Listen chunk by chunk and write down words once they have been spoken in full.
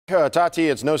Tati,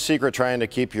 it's no secret trying to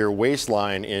keep your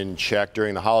waistline in check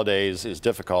during the holidays is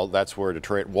difficult. That's where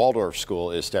Detroit Waldorf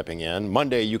School is stepping in.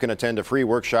 Monday, you can attend a free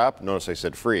workshop, notice I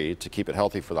said free, to keep it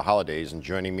healthy for the holidays. And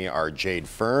joining me are Jade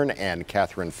Fern and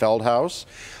Catherine Feldhaus.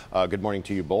 Good morning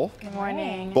to you both. Good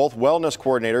morning. Both wellness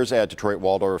coordinators at Detroit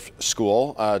Waldorf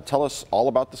School. Tell us all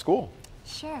about the school.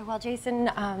 Sure. Well, Jason,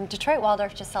 Detroit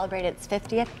Waldorf just celebrated its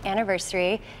 50th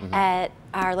anniversary at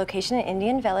our location in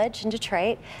Indian Village in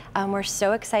Detroit. We're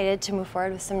so excited to move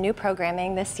forward with some new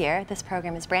programming this year. This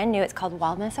program is brand new. It's called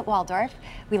Wellness at Waldorf.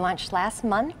 We launched last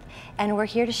month, and we're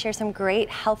here to share some great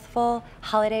healthful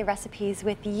holiday recipes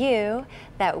with you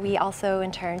that we also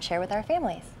in turn share with our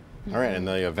families. All right, and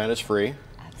the event is free.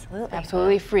 Absolutely.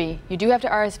 Absolutely free. You do have to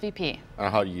RSVP.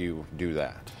 How do you do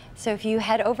that? So if you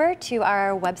head over to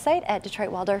our website at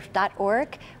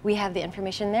DetroitWaldorf.org, we have the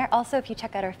information there. Also, if you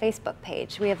check out our Facebook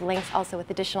page, we have links also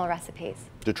with additional recipes.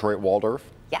 Detroit Waldorf?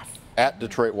 Yes. At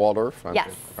Detroit Waldorf? Okay.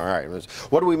 Yes. All right.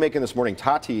 What are we making this morning?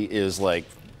 Tati is like,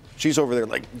 she's over there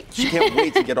like, she can't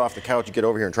wait to get off the couch and get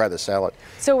over here and try this salad.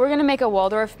 So we're gonna make a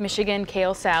Waldorf Michigan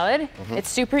kale salad. It's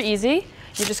super easy.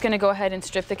 You're just gonna go ahead and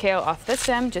strip the kale off the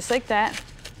stem, just like that.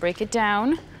 Break it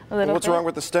down a little What's bit. wrong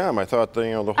with the stem? I thought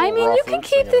the whole I mean, raw you can fruits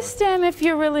keep thing, the stem if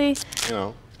you're really,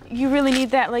 you really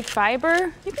need that like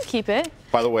fiber. You can keep it.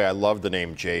 By the way, I love the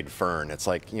name Jade Fern. It's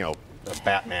like, a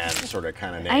Batman sort of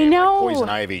kind of name. I know. Like Poison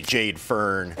Ivy, Jade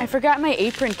Fern. I forgot my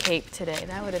apron cape today.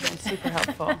 That would have been super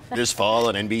helpful. This fall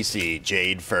on NBC,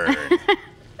 Jade Fern.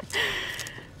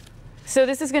 So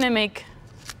this is gonna make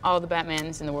all the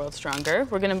Batmans in the world stronger.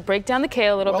 We're gonna break down the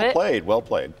kale a little bit. Well played, well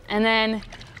played. And then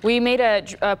we made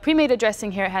a pre-made a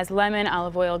dressing here. It has lemon,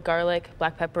 olive oil, garlic,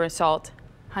 black pepper, salt,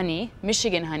 honey,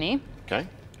 Michigan honey. Okay.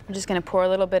 I'm just gonna pour a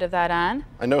little bit of that on.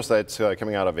 I noticed that it's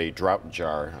coming out of a drop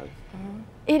jar.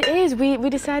 It is. We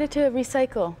decided to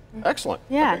recycle. Excellent.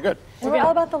 Yeah. Okay, good. And we're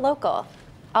all about the local.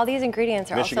 All these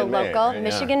ingredients are Michigan also made, local. right? Yeah.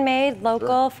 Michigan made,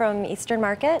 local, from Eastern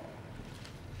Market.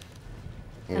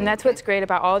 And that's what's great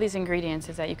about all these ingredients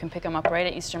is that you can pick them up right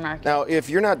at Eastern Market. Now, if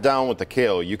you're not down with the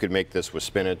kale, you could make this with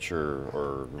spinach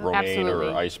or romaine Absolutely.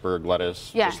 or iceberg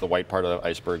lettuce. Yeah. Just the white part of the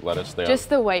iceberg lettuce there. Just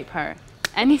the white part.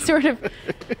 Any sort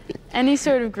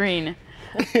of green.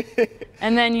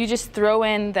 And then you just throw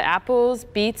in the apples,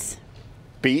 beets.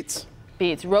 Beets?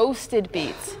 Beets, roasted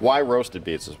beets. Why roasted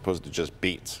beets as opposed to just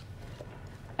beets?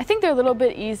 I think they're a little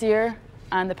bit easier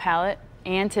on the palate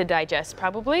and to digest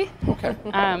probably. Okay.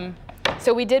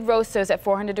 So we did roast those at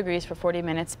 400 degrees for 40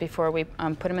 minutes before we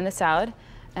put them in the salad.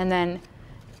 And then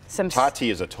some... Tati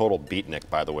is a total beatnik,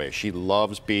 by the way. She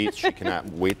loves beets. She cannot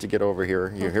wait to get over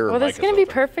here. You hear her Well, mic that's is going to be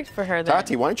open. perfect for her then.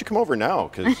 Tati, why don't you come over now?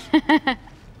 'Cause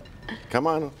come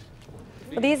on.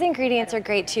 Well, these ingredients are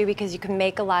great too because you can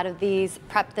make a lot of these,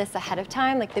 prep this ahead of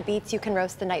time. Like the beets you can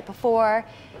roast the night before,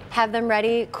 have them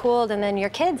ready, cooled, and then your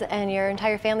kids and your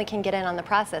entire family can get in on the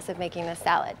process of making this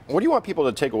salad. What do you want people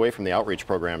to take away from the outreach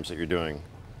programs that you're doing?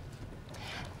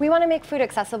 We want to make food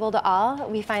accessible to all.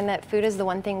 We find that food is the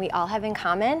one thing we all have in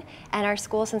common. And our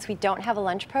school, since we don't have a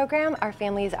lunch program, our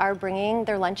families are bringing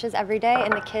their lunches every day,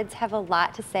 and the kids have a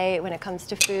lot to say when it comes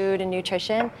to food and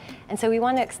nutrition. And so we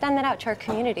want to extend that out to our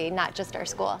community, not just our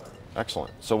school.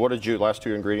 Excellent. So what did you, last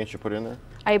two ingredients you put in there?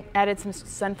 I added some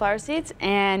sunflower seeds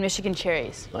and Michigan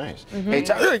cherries. Nice.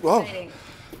 Hey,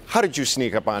 how did you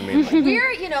sneak up on me?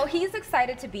 We're, he's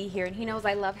excited to be here, and he knows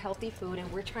I love healthy food, and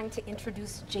we're trying to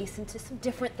introduce Jason to some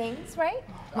different things, right?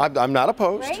 I'm not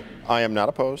opposed. Right? I am not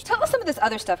opposed. Tell us some of this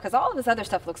other stuff, because all of this other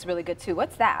stuff looks really good, too.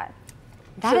 What's that?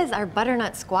 That is our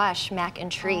butternut squash mac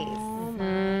and trees.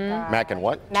 Mac and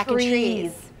what? Mac and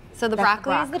trees. So the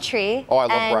broccoli is the tree. Oh, I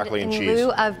love broccoli and cheese. In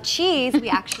lieu of cheese, we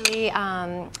actually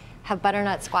have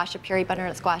butternut squash, a puree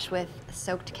butternut squash with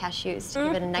soaked cashews to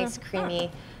give it a nice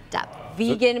creamy depth.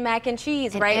 Vegan mac and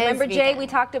cheese, right? is Remember, Jay, vegan. we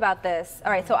talked about this.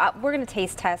 All right, so we're going to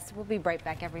taste test. We'll be right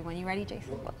back, everyone. You ready,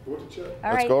 Jason? All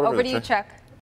right, go over over to to you, Chuck.